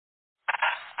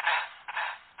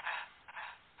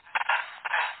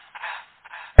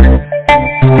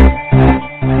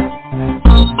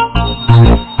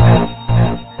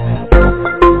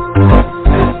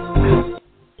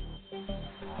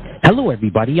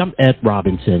everybody. I'm Ed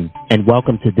Robinson, and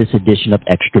welcome to this edition of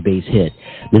Extra Base Hit.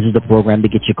 This is the program to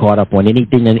get you caught up on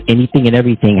anything and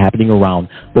everything happening around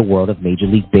the world of Major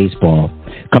League Baseball.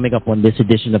 Coming up on this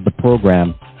edition of the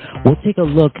program, we'll take a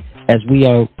look as we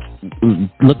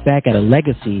look back at a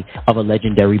legacy of a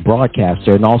legendary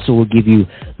broadcaster, and also we'll give you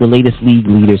the latest league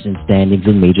leaders and standings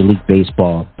in Major League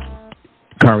Baseball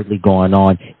currently going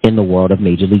on in the world of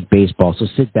Major League Baseball. So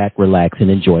sit back, relax,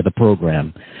 and enjoy the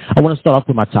program. I want to start off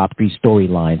with my top three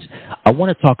storylines. I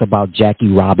want to talk about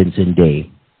Jackie Robinson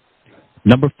Day.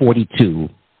 Number 42.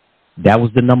 That was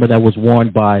the number that was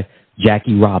worn by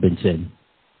Jackie Robinson.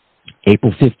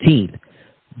 April 15th.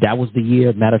 That was the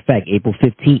year, matter of fact, April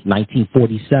 15th,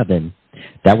 1947.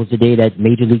 That was the day that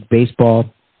Major League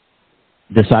Baseball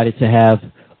decided to have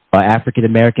an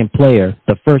African-American player,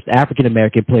 the first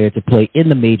African-American player to play in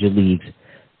the major leagues,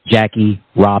 Jackie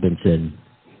Robinson.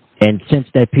 And since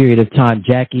that period of time,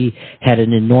 Jackie had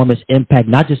an enormous impact,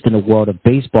 not just in the world of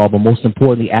baseball, but most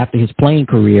importantly, after his playing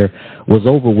career was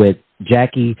over with,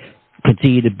 Jackie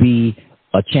continued to be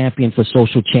a champion for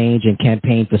social change and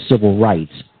campaign for civil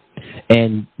rights.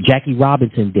 And Jackie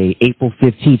Robinson Day, April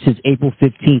 15th, since April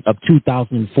 15th of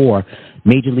 2004,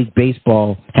 Major League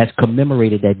Baseball has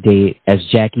commemorated that day as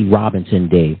Jackie Robinson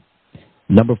Day.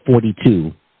 Number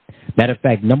 42. Matter of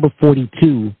fact, number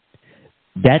 42,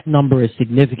 that number is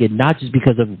significant, not just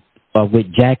because of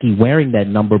with Jackie wearing that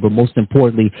number, but most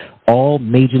importantly, all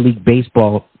Major League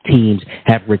Baseball teams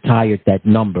have retired that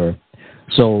number.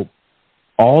 So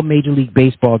all Major League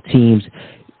Baseball teams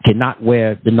cannot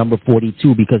wear the number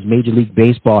 42 because Major League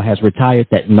Baseball has retired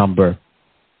that number,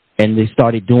 and they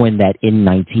started doing that in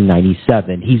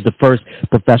 1997. He's the first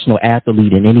professional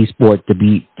athlete in any sport to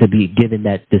be given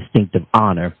that distinctive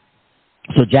honor.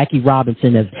 So Jackie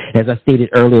Robinson, as I stated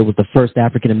earlier, was the first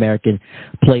African-American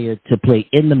player to play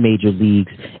in the major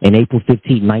leagues, and April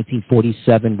 15,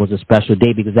 1947 was a special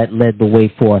day because that led the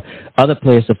way for other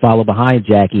players to follow behind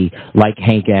Jackie, like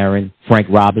Hank Aaron, Frank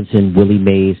Robinson, Willie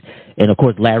Mays, and, of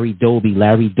course, Larry Doby.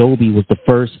 Larry Doby was the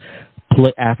first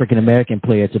African-American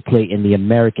player to play in the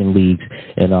American leagues.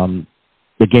 And,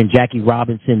 again, Jackie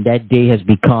Robinson, that day has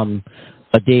become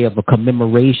a day of a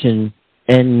commemoration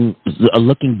and a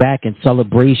looking back and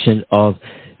celebration of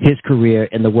his career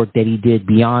and the work that he did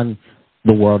beyond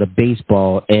the world of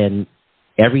baseball. And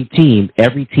every team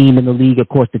in the league, of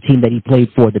course, the team that he played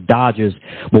for, the Dodgers,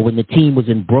 but when the team was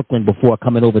in Brooklyn before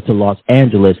coming over to Los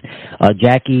Angeles,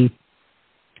 Jackie,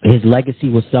 his legacy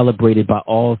was celebrated by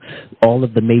all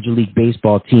of the Major League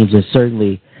Baseball teams, and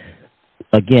certainly,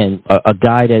 again, a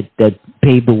guy that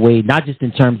paved the way, not just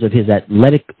in terms of his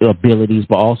athletic abilities,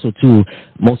 but also, too,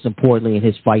 most importantly, in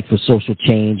his fight for social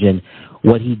change and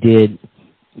what he did,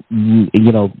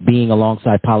 you know, being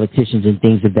alongside politicians and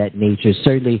things of that nature.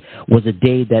 Certainly was a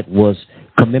day that was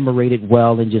commemorated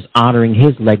well and just honoring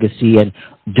his legacy. And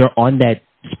on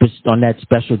that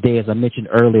special day, as I mentioned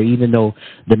earlier, even though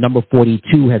the number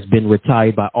 42 has been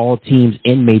retired by all teams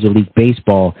in Major League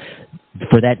Baseball,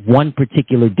 for that one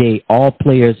particular day, all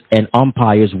players and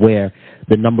umpires wear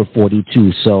the number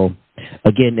 42. So,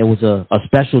 again, it was a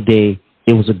special day.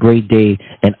 It was a great day,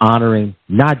 and honoring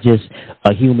not just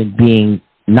a human being,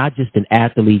 not just an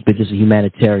athlete, but just a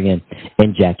humanitarian,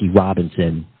 and Jackie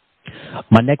Robinson.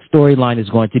 My next storyline is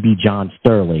going to be John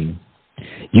Sterling.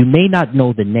 You may not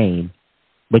know the name,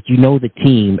 but you know the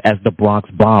team as the Bronx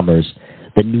Bombers,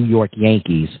 the New York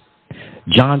Yankees.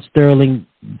 John Sterling,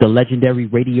 the legendary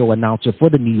radio announcer for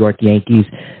the New York Yankees,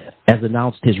 has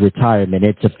announced his retirement.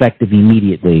 It's effective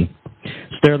immediately.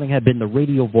 Sterling had been the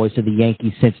radio voice of the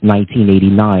Yankees since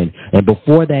 1989, and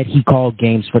before that, he called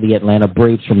games for the Atlanta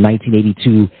Braves from 1982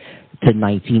 to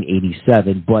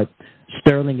 1987. But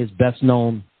Sterling is best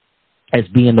known as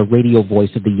being the radio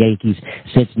voice of the Yankees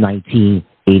since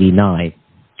 1989.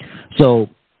 So,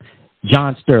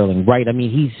 John Sterling, right? I mean,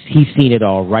 he's seen it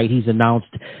all, right? He's announced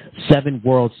 7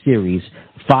 World Series.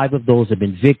 5 of those have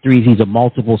been victories. He's a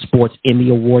multiple sports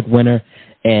Emmy Award winner.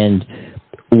 And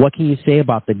what can you say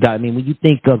about the guy? I mean, when you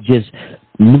think of just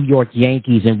New York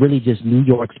Yankees and really just New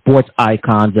York sports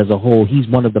icons as a whole, he's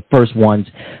one of the first ones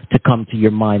to come to your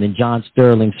mind. And John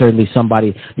Sterling, certainly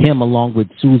somebody, him along with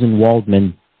Susan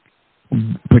Waldman,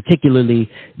 particularly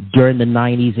during the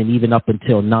 90s and even up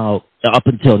until now,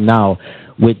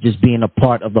 with just being a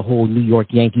part of the whole New York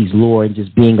Yankees lore and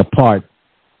just being a part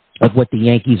of what the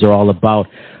Yankees are all about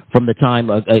from the time,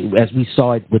 as we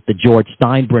saw it with the George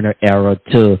Steinbrenner era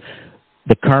to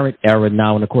the current era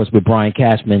now, and of course with Brian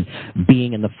Cashman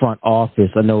being in the front office.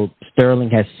 I know Sterling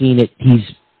has seen it. He's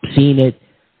seen it,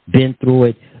 been through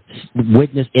it,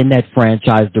 witnessed in that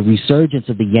franchise the resurgence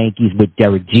of the Yankees with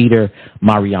Derek Jeter,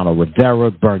 Mariano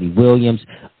Rivera, Bernie Williams,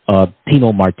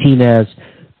 Tino Martinez,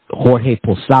 Jorge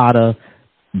Posada,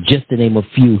 just to name a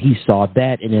few. He saw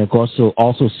that, and then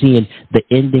also seeing the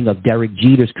ending of Derek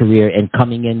Jeter's career and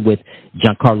coming in with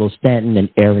Giancarlo Stanton and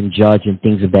Aaron Judge and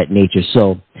things of that nature.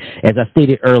 So, as I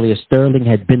stated earlier, Sterling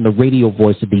has been the radio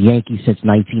voice of the Yankees since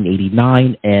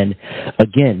 1989, and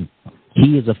again,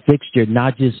 he is a fixture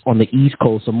not just on the East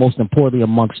Coast, but most importantly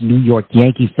amongst New York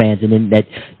Yankee fans and in that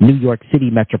New York City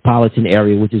metropolitan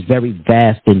area, which is very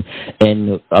vast and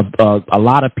a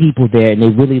lot of people there, and they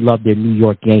really love their New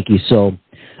York Yankees. So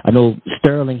I know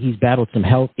Sterling, he's battled some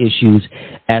health issues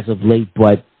as of late,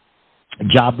 but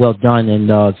job well done,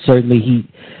 and certainly he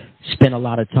spent a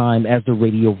lot of time as the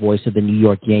radio voice of the New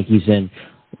York Yankees, and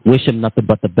wish him nothing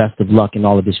but the best of luck in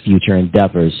all of his future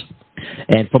endeavors.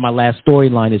 And for my last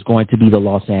storyline is going to be the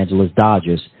Los Angeles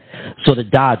Dodgers. So the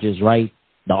Dodgers, right,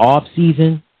 the off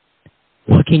season,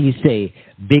 what can you say?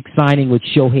 Big signing with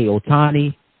Shohei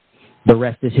Ohtani. The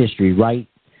rest is history, right?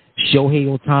 Shohei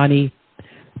Ohtani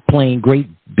playing great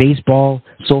baseball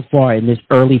so far in this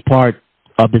early part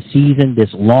of the season, this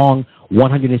long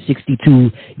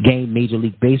 162-game Major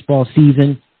League Baseball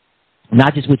season,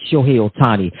 not just with Shohei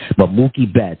Ohtani, but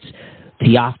Mookie Betts,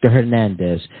 Teoscar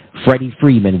Hernandez, Freddie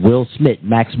Freeman, Will Smith,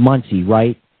 Max Muncy,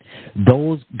 right?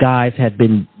 Those guys have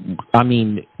been,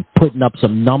 putting up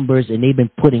some numbers, and they've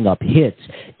been putting up hits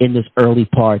in this early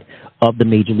part of the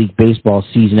Major League Baseball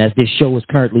season. As this show is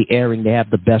currently airing, they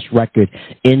have the best record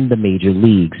in the major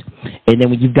leagues. And then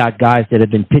when you've got guys that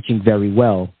have been pitching very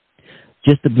well,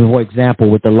 just for example,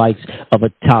 with the likes of a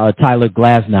Tyler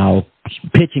Glasnow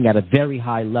pitching at a very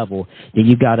high level, then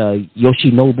you got a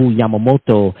Yoshinobu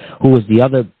Yamamoto, who is the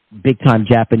other big-time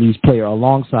Japanese player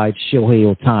alongside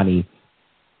Shohei Ohtani.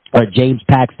 James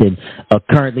Paxton,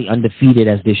 currently undefeated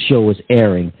as this show is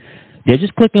airing. They're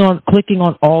just clicking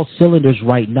on all cylinders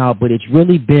right now, but it's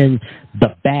really been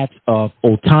the bats of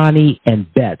Ohtani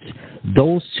and Betts.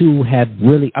 Those two have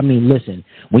really, listen,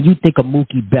 when you think of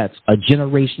Mookie Betts, a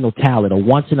generational talent, a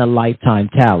once-in-a-lifetime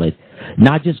talent,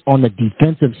 not just on the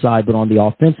defensive side, but on the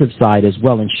offensive side as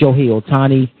well. And Shohei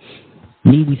Ohtani,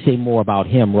 need we say more about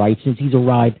him, right? Since he's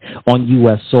arrived on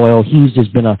U.S. soil, he's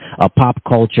just been a pop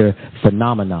culture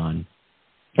phenomenon.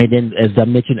 And then, as I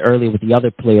mentioned earlier, with the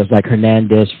other players like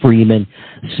Hernandez, Freeman,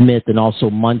 Smith, and also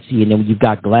Muncy, and then when you've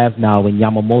got Glasnow and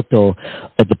Yamamoto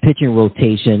at the pitching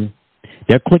rotation,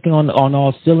 they're clicking on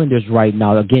all cylinders right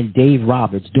now. Again, Dave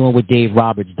Roberts, doing what Dave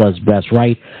Roberts does best,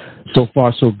 right? So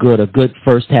far, so good. A good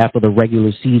first half of the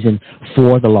regular season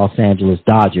for the Los Angeles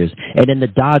Dodgers. And then the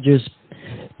Dodgers,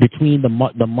 between the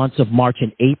months of March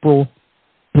and April,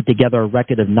 put together a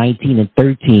record of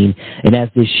 19-13, and as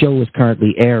this show is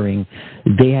currently airing,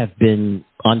 they have been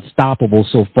unstoppable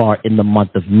so far in the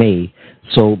month of May.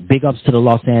 So big ups to the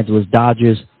Los Angeles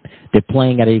Dodgers. They're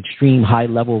playing at an extreme high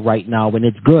level right now, and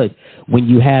it's good when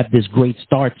you have this great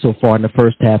start so far in the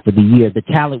first half of the year. The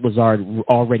talent was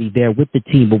already there with the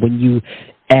team, but when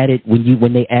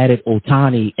they added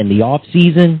Ohtani in the off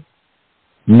season,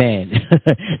 man,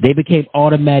 they became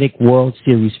automatic World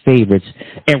Series favorites,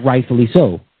 and rightfully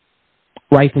so.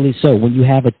 Rightfully so. When you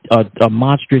have a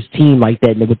monstrous team like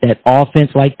that, and with that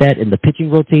offense like that in the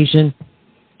pitching rotation,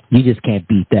 you just can't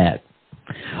beat that.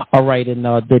 All right, and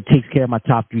that takes care of my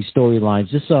top three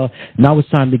storylines. Now it's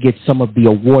time to get some of the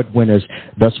award winners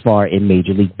thus far in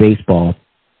Major League Baseball.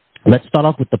 Let's start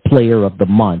off with the Player of the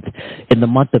Month. In the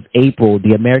month of April,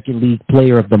 the American League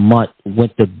Player of the Month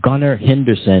went to Gunnar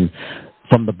Henderson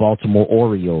from the Baltimore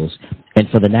Orioles. And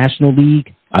for the National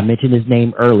League, I mentioned his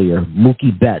name earlier,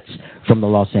 Mookie Betts from the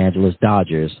Los Angeles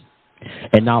Dodgers.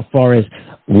 And now, as far as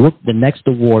the next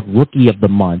award, Rookie of the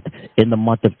Month, in the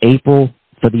month of April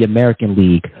for the American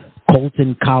League,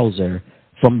 Colton Cowser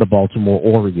from the Baltimore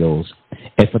Orioles.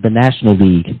 And for the National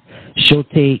League,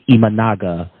 Shota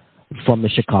Imanaga from the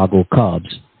Chicago Cubs.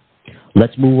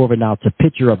 Let's move over now to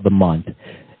Pitcher of the Month.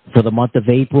 For the month of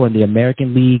April in the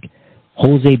American League,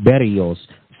 Jose Berrios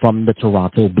from the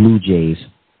Toronto Blue Jays.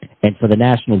 And for the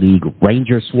National League,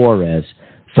 Ranger Suarez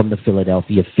from the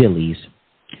Philadelphia Phillies.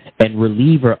 And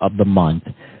Reliever of the Month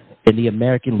in the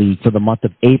American League for the month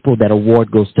of April, that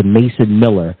award goes to Mason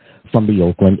Miller from the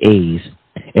Oakland A's.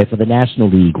 And for the National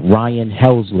League, Ryan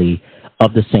Helsley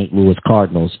of the St. Louis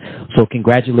Cardinals. So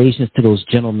congratulations to those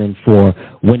gentlemen for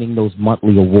winning those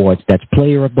monthly awards. That's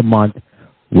Player of the Month,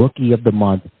 Rookie of the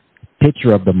Month,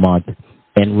 Pitcher of the Month,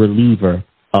 and Reliever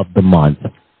of the Month.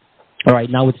 All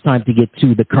right, now it's time to get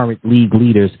to the current league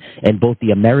leaders in both the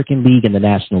American League and the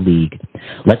National League.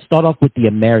 Let's start off with the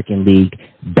American League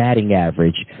batting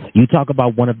average. You talk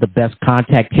about one of the best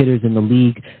contact hitters in the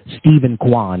league, Stephen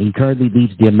Kwan. He currently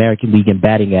leads the American League in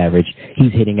batting average.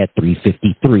 He's hitting at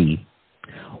 .353.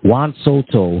 Juan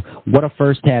Soto, what a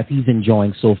first half he's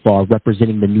enjoying so far,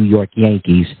 representing the New York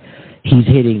Yankees. He's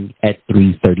hitting at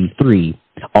 333.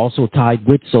 Also tied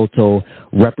with Soto,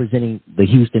 representing the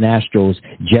Houston Astros,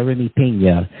 Jeremy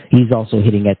Pena. He's also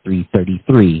hitting at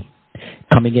 333.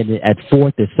 Coming in at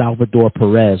fourth is Salvador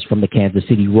Perez from the Kansas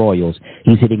City Royals.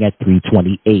 He's hitting at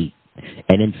 328.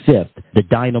 And in fifth, the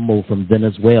Dynamo from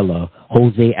Venezuela,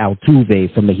 Jose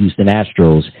Altuve from the Houston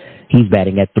Astros. He's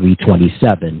batting at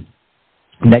 327.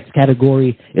 Next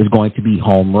category is going to be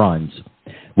home runs.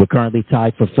 We're currently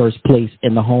tied for first place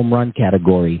in the home run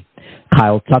category.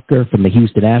 Kyle Tucker from the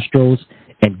Houston Astros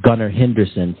and Gunnar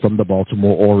Henderson from the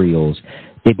Baltimore Orioles.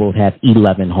 They both have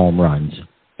 11 home runs.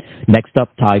 Next up,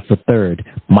 tied for third,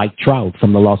 Mike Trout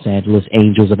from the Los Angeles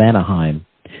Angels of Anaheim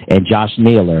and Josh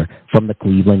Naylor from the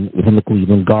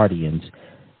Cleveland Guardians.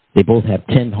 They both have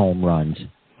 10 home runs.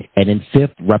 And in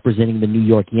fifth, representing the New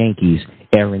York Yankees,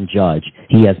 Aaron Judge.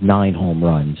 He has 9 home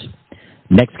runs.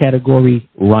 Next category,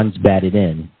 runs batted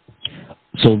in.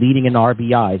 So leading in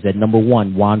RBIs at number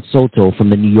 1, Juan Soto from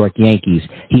the New York Yankees.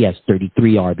 He has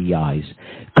 33 RBIs.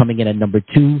 Coming in at number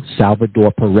 2,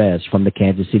 Salvador Perez from the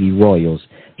Kansas City Royals.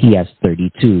 He has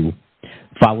 32.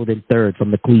 Followed in third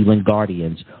from the Cleveland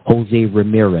Guardians, Jose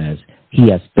Ramirez. He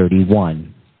has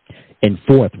 31. In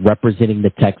fourth, representing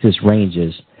the Texas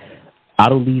Rangers,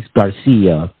 Adolis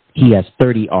Garcia. He has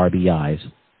 30 RBIs.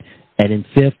 And in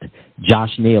fifth,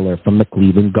 Josh Naylor from the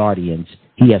Cleveland Guardians.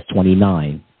 He has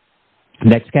 29.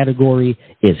 Next category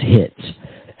is hits.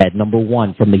 At number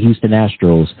 1 from the Houston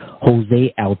Astros,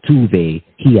 Jose Altuve.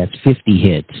 He has 50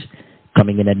 hits.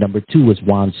 Coming in at number 2 is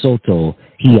Juan Soto.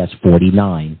 He has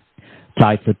 49.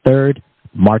 Tied for third,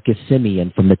 Marcus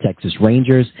Semien from the Texas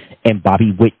Rangers and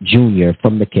Bobby Witt Jr.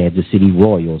 from the Kansas City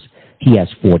Royals. He has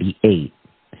 48.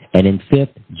 And in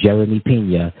fifth, Jeremy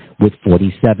Pena with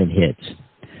 47 hits.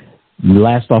 The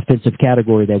last offensive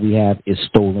category that we have is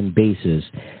stolen bases.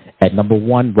 At number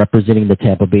 1, representing the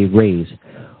Tampa Bay Rays,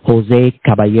 Jose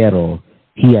Caballero.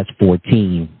 He has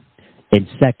 14. In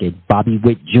second, Bobby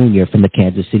Witt Jr. from the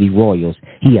Kansas City Royals.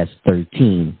 He has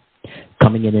 13.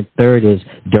 Coming in third is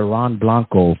Duran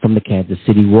Blanco from the Kansas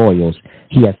City Royals.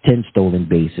 He has 10 stolen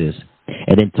bases.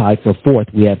 And then tied for fourth,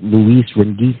 we have Luis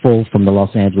Rengifo from the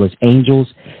Los Angeles Angels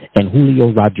and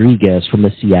Julio Rodriguez from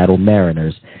the Seattle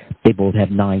Mariners. They both have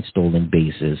 9 stolen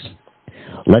bases.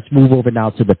 Let's move over now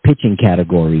to the pitching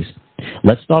categories.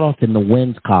 Let's start off in the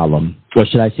wins column, or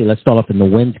should I say let's start off in the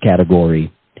wins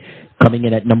category. Coming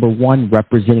in at number 1,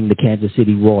 representing the Kansas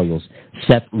City Royals,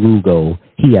 Seth Lugo.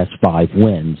 He has 5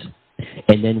 wins.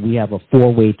 And then we have a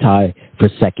 4-way tie for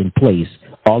second place.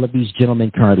 All of these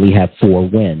gentlemen currently have 4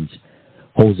 wins.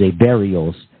 Jose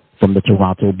Berrios from the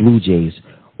Toronto Blue Jays,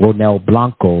 Ronel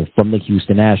Blanco from the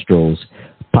Houston Astros,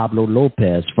 Pablo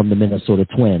Lopez from the Minnesota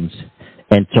Twins,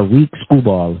 and Tariq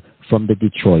Skubal from the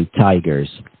Detroit Tigers.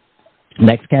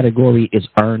 Next category is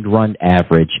earned run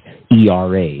average,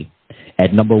 ERA.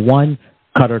 At number 1,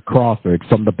 Cutter Crawford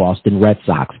from the Boston Red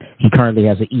Sox. He currently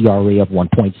has an ERA of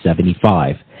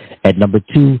 1.75. At number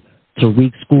 2,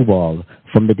 Tariq Skubal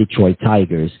from the Detroit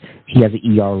Tigers. He has an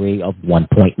ERA of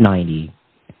 1.90.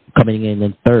 Coming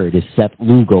in third is Seth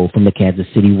Lugo from the Kansas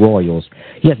City Royals.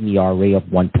 He has an ERA of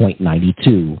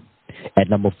 1.92. At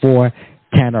number 4,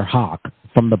 Tanner Houck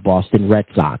from the Boston Red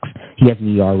Sox. He has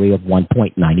an ERA of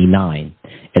 1.99.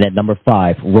 And at number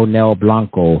 5, Ronel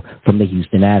Blanco from the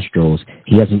Houston Astros.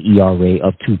 He has an ERA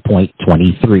of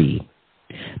 2.23.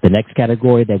 The next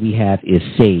category that we have is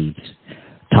saves.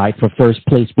 Tied for first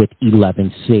place with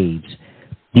 11 saves.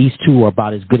 These two are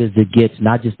about as good as it gets,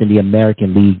 not just in the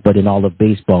American League, but in all of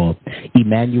baseball.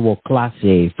 Emmanuel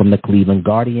Clase from the Cleveland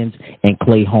Guardians and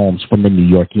Clay Holmes from the New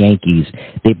York Yankees.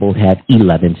 They both have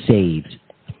 11 saves.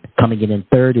 Coming in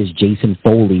third is Jason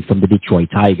Foley from the Detroit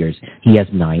Tigers. He has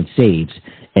 9 saves.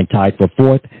 And tied for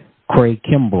fourth, Craig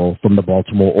Kimbrell from the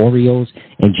Baltimore Orioles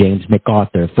and James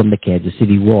MacArthur from the Kansas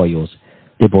City Royals.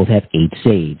 They both have 8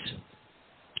 saves.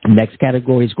 Next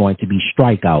category is going to be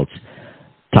strikeouts.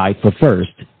 Tied for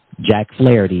first, Jack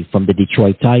Flaherty from the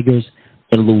Detroit Tigers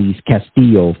and Luis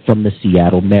Castillo from the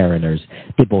Seattle Mariners.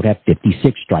 They both have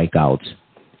 56 strikeouts.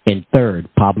 In third,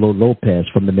 Pablo Lopez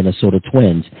from the Minnesota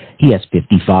Twins. He has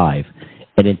 55.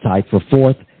 And then tied for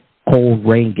fourth, Cole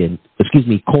Reagans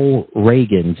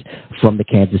from the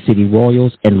Kansas City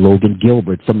Royals and Logan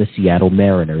Gilbert from the Seattle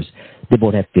Mariners. They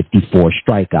both have 54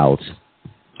 strikeouts.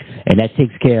 And that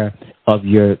takes care of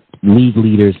your league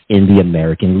leaders in the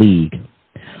American League.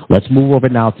 Let's move over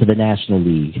now to the National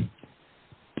League.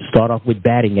 Start off with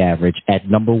batting average at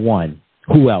number 1.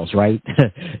 Who else, right?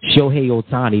 Shohei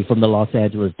Ohtani from the Los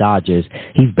Angeles Dodgers.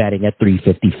 He's batting at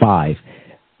 355.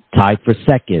 Tied for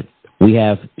second, We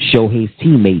have Shohei's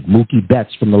teammate, Mookie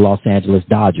Betts from the Los Angeles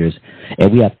Dodgers,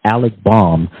 and we have Alec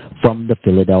Baum from the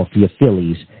Philadelphia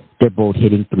Phillies. They're both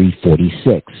hitting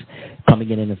 .346.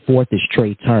 Coming in fourth is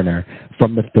Trey Turner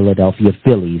from the Philadelphia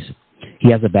Phillies.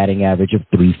 He has a batting average of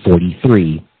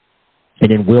 .343.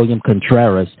 And then William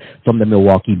Contreras from the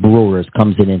Milwaukee Brewers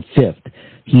comes in fifth.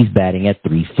 He's batting at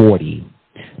 .340.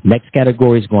 Next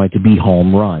category is going to be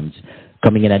home runs.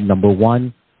 Coming in at number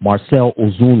 1, Marcell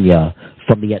Ozuna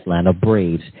from the Atlanta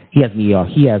Braves. He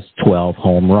has 12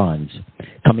 home runs.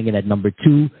 Coming in at number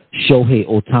 2, Shohei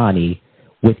Ohtani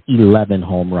with 11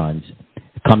 home runs.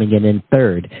 Coming in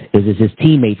third is his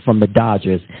teammate from the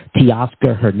Dodgers,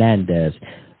 Teoscar Hernandez.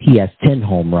 He has 10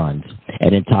 home runs.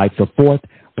 And then tied for fourth,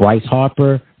 Bryce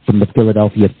Harper from the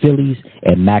Philadelphia Phillies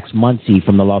and Max Muncy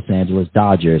from the Los Angeles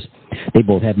Dodgers. They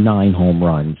both have 9 home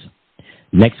runs.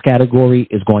 Next category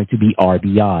is going to be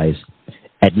RBIs.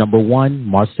 At number 1,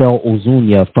 Marcell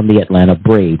Ozuna from the Atlanta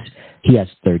Braves. He has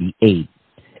 38.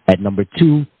 At number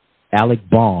 2, Alec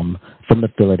Baum from the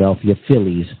Philadelphia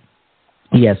Phillies.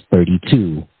 He has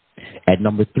 32. At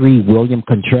number 3, William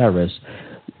Contreras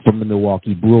from the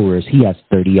Milwaukee Brewers. He has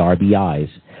 30 RBIs.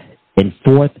 In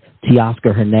fourth,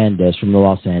 Teoscar Hernandez from the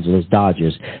Los Angeles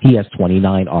Dodgers. He has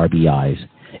 29 RBIs.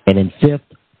 And in fifth,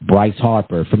 Bryce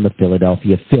Harper from the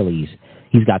Philadelphia Phillies.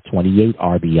 He's got 28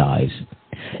 RBIs.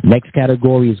 Next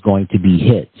category is going to be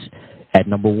hits. At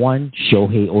number 1,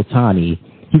 Shohei Ohtani.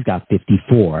 He's got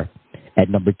 54. At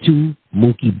number 2,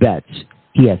 Mookie Betts.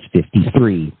 He has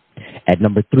 53. At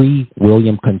number 3,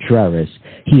 William Contreras.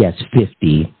 He has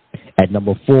 50. At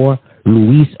number 4,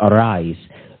 Luis Arraez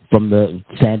from the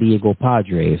San Diego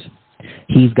Padres.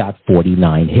 He's got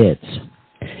 49 hits.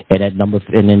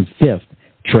 And then fifth,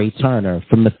 Trey Turner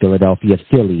from the Philadelphia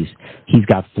Phillies. He's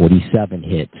got 47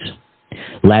 hits.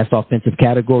 Last offensive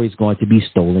category is going to be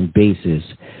stolen bases.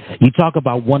 You talk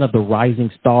about one of the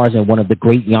rising stars and one of the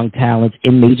great young talents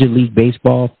in Major League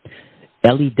Baseball,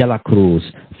 Elly De La Cruz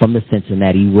from the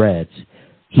Cincinnati Reds.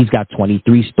 He's got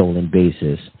 23 stolen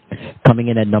bases. Coming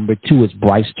in at number 2 is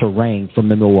Bryce Terang from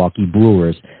the Milwaukee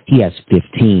Brewers. He has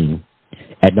 15.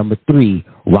 At number 3,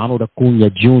 Ronald Acuna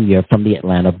Jr. from the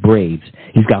Atlanta Braves.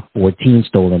 He's got 14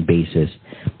 stolen bases.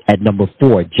 At number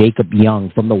 4, Jacob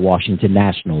Young from the Washington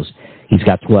Nationals. He's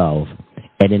got 12.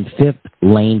 And in fifth,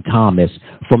 Lane Thomas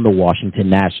from the Washington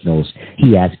Nationals.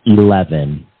 He has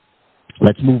 11.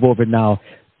 Let's move over now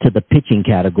to the pitching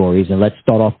categories, and let's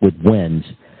start off with wins.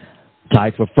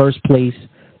 Tied for first place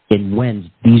in wins,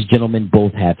 these gentlemen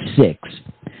both have 6.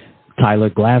 Tyler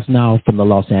Glasnow from the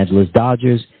Los Angeles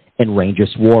Dodgers and Ranger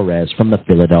Suarez from the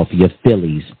Philadelphia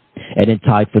Phillies. And then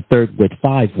tied for third with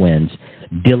 5 wins,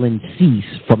 Dylan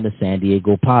Cease from the San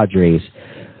Diego Padres,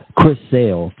 Chris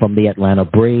Sale from the Atlanta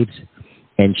Braves,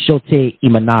 and Shota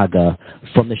Imanaga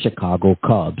from the Chicago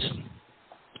Cubs.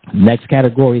 Next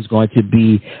category is going to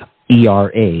be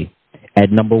ERA.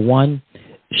 At number 1,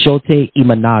 Shota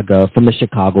Imanaga from the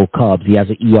Chicago Cubs. He has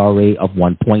an ERA of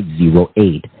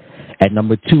 1.08. At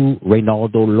number 2,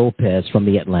 Reynaldo Lopez from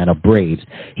the Atlanta Braves.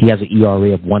 He has an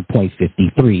ERA of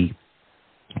 1.53.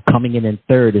 Coming in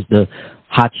third is the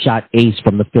hotshot ace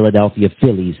from the Philadelphia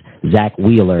Phillies, Zach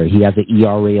Wheeler. He has an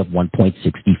ERA of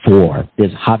 1.64.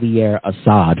 There's Javier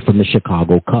Assad from the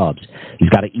Chicago Cubs. He's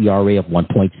got an ERA of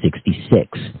 1.66.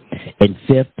 In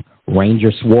fifth,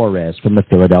 Ranger Suarez from the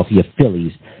Philadelphia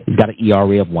Phillies. He's got an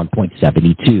ERA of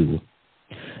 1.72.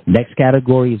 Next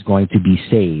category is going to be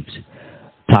saves.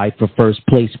 Tied for first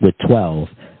place with 12,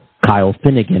 Kyle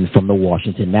Finnegan from the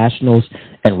Washington Nationals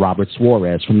and Robert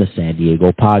Suarez from the San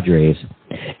Diego Padres.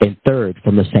 In third,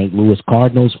 from the St. Louis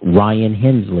Cardinals, Ryan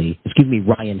Helsley.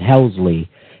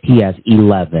 He has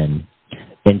 11.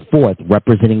 In fourth,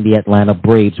 representing the Atlanta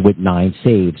Braves with 9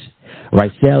 saves,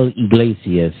 Raisel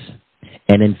Iglesias.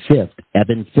 And in fifth,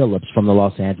 Evan Phillips from the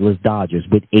Los Angeles Dodgers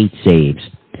with 8 saves.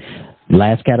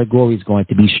 Last category is going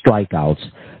to be strikeouts.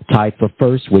 Tied for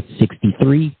first with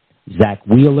 63, Zach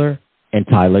Wheeler and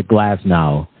Tyler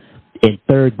Glasnow. In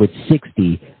third with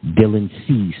 60, Dylan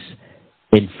Cease.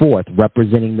 In fourth,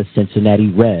 representing the Cincinnati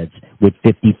Reds with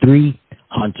 53,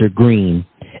 Hunter Green.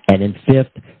 And in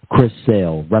fifth, Chris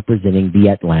Sale, representing the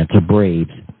Atlanta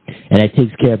Braves. And that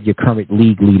takes care of your current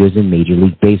league leaders in Major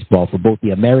League Baseball for both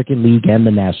the American League and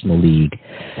the National League.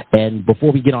 And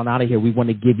before we get on out of here, we want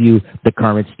to give you the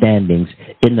current standings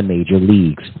in the major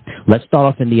leagues. Let's start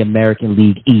off in the American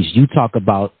League East. You talk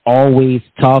about always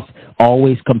tough,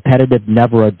 always competitive,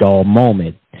 never a dull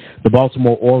moment. The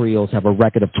Baltimore Orioles have a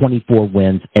record of 24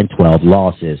 wins and 12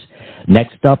 losses.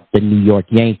 Next up, the New York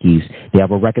Yankees. They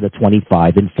have a record of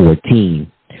 25 and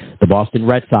 14. The Boston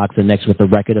Red Sox are next with a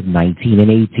record of 19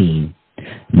 and 18.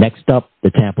 Next up,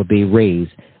 the Tampa Bay Rays.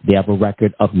 They have a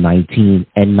record of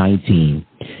 19-19.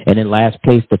 And in last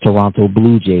place, the Toronto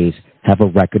Blue Jays have a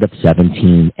record of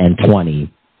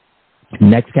 17-20.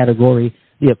 Next category,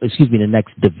 the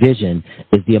next division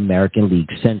is the American League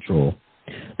Central.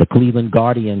 The Cleveland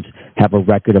Guardians have a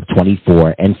record of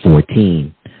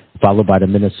 24-14, followed by the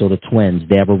Minnesota Twins.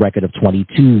 They have a record of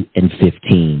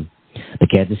 22-15. The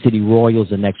Kansas City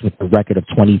Royals are next with a record of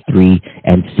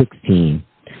 23-16.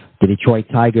 The Detroit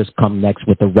Tigers come next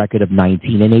with a record of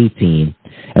 19-18,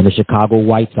 and the Chicago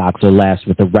White Sox are last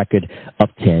with a record of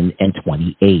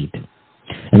 10-28.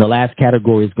 And the last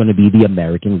category is going to be the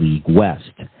American League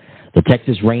West. The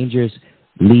Texas Rangers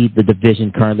lead the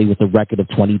division currently with a record of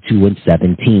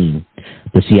 22-17.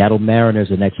 The Seattle Mariners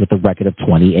are next with a record of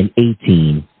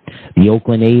 20-18. The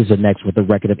Oakland A's are next with a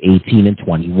record of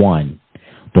 18-21.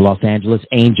 The Los Angeles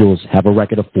Angels have a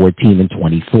record of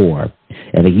 14-24.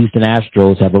 And the Houston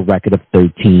Astros have a record of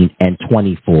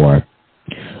 13-24.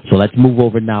 So let's move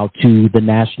over now to the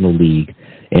National League.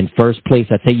 In first place,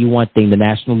 I tell you one thing, the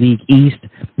National League East,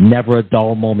 never a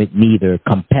dull moment neither.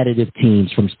 Competitive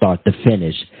teams from start to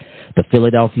finish. The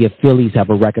Philadelphia Phillies have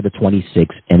a record of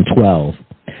 26-12,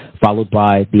 followed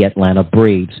by the Atlanta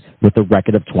Braves with a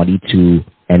record of 22-12.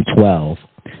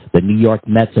 The New York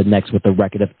Mets are next with a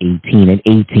record of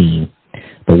 18-18.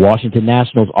 The Washington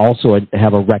Nationals also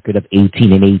have a record of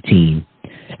 18-18.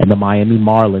 And the Miami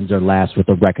Marlins are last with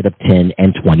a record of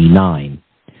 10-29.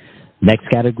 Next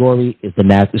category is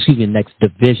next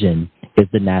division is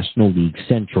the National League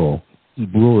Central. The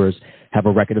Brewers have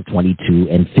a record of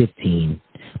 22-15.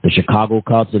 The Chicago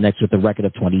Cubs are next with a record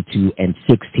of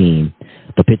 22-16.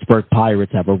 The Pittsburgh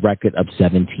Pirates have a record of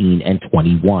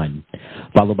 17-21,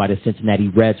 followed by the Cincinnati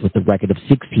Reds with a record of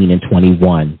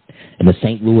 16-21. And the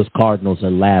St. Louis Cardinals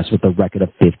are last with a record of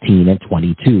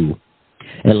 15-22.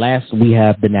 And last, we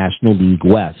have the National League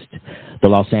West. The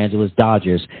Los Angeles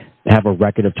Dodgers have a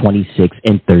record of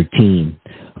 26-13,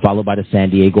 followed by the San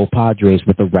Diego Padres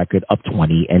with a record of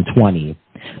 20-20.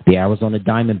 The Arizona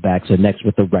Diamondbacks are next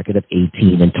with a record of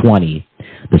 18-20.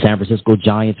 The San Francisco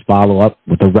Giants follow up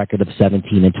with a record of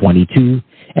 17-22.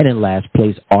 And in last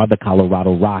place are the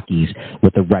Colorado Rockies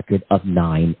with a record of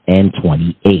 9-28.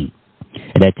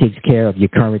 And that takes care of your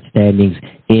current standings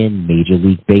in Major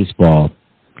League Baseball.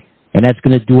 And that's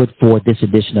going to do it for this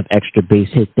edition of Extra Base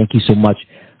Hit. Thank you so much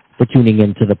for tuning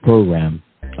into the program.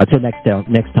 Until next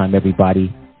time,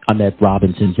 everybody, I'm Ed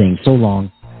Robinson saying so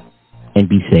long and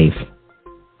be safe.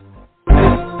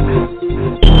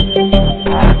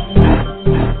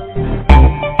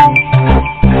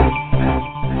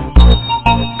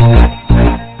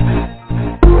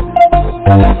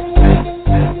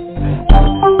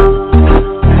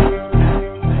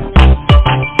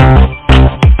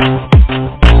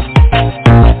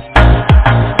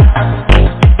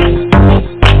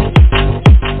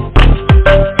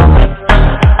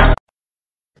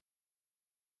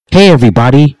 Hey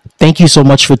everybody, thank you so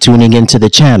much for tuning into the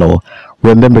channel.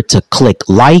 Remember to click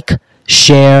like,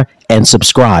 share, and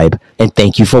subscribe, and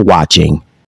thank you for watching.